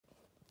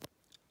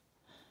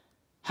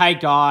Hey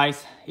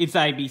guys, it's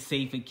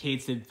ABC for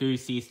kids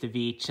enthusiasts of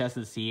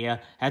VHSs here,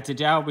 and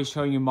today I'll be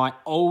showing you my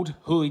old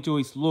Hooley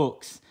Dooleys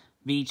looks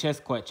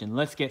VHS collection.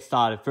 Let's get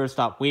started. First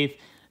up with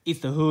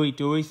is the Hooley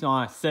Dooleys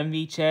 997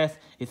 VHS.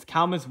 It's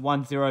Calmer's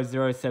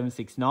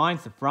 100769,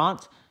 it's the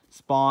front,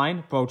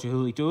 spine, Bulger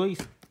Hooley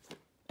Dooleys,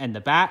 and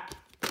the back.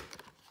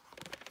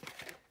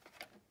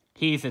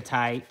 Here's the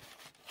tape.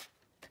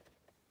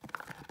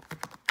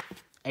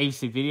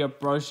 ABC video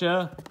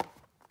brochure.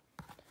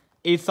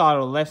 Inside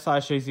on the left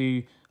side shows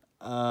you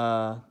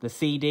the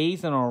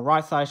CDs, and on the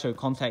right side shows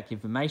contact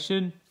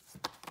information.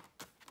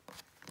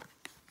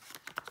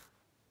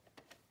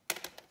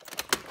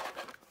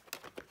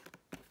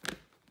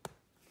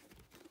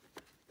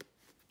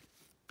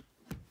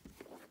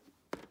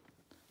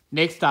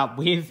 Next up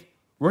with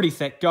Ready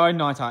Set Go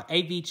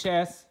 998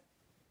 VHS.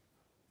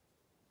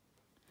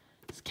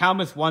 It's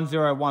Calmer's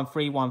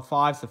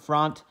 101315, it's the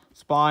front,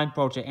 spine,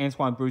 Project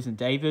Antoine, Bruce and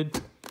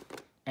David,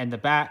 and the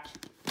back.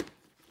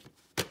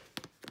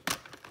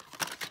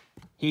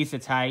 Here's the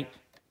tape.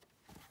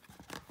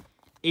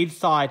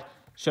 Inside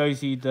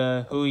shows you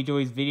the Hooley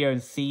Dooleys video and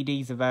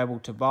CDs available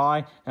to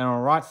buy. And on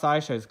the right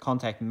side shows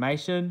contact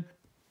information.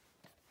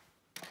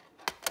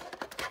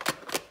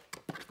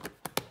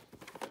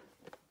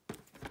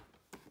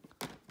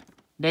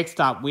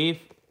 Next up with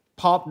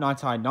Pop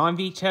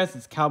 999 VHS.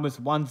 It's Calmer's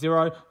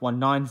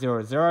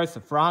 101900. It's the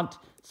front,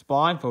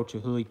 spine, for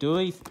Hooley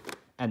Dooleys,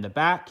 and the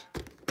back.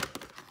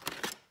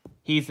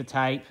 Here's the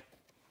tape.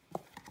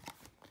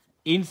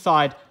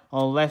 Inside on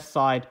the left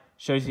side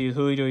shows you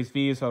Hooley Dooleys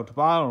videos available to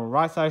buy. On the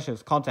right side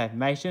shows contact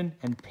information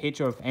and a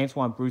picture of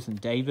Antoine, Bruce and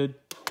David.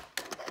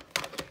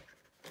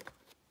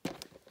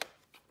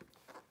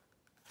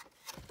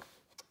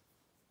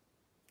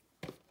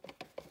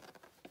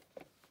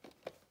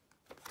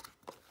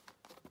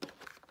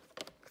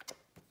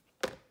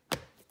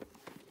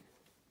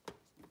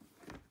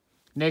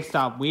 Next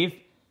up with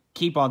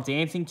Keep On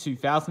Dancing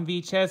 2000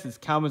 VHS. It's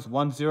Calmer's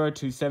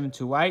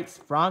 102728,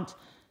 front,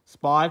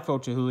 spine, for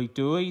Hooley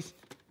Dooleys,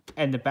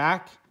 and the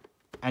back,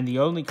 and the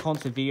only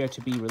concert video to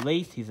be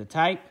released. Here's a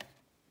tape.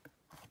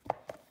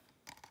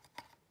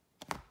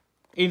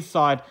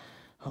 Inside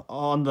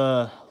on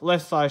the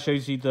left side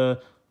shows you the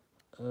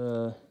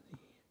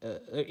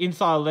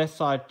inside left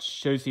side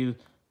shows you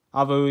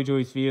other Hooley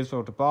Dooleys videos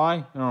for to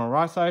buy, and on the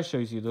right side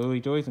shows you the Hooley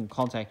Dooleys and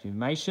contact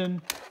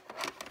information.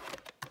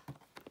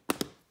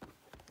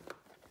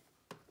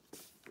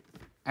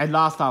 And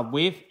last up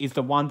with is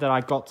the one that I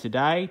got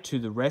today, To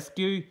the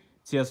Rescue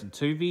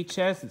 2002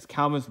 VHS. It's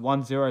Calmer's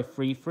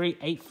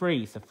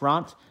 103383. It's the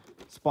front,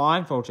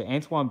 spine, for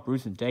Antoine,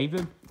 Bruce and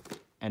David,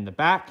 and the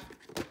back.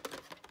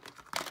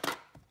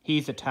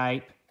 Here's the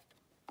tape.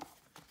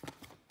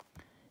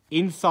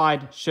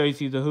 Inside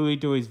shows you the Hooley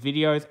Dooleys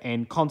videos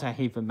and contact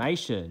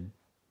information.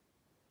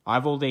 I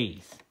have all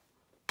these.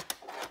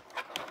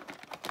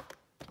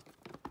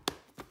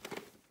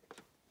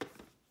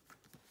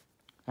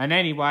 And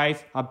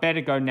anyways, I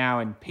better go now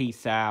and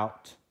peace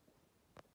out.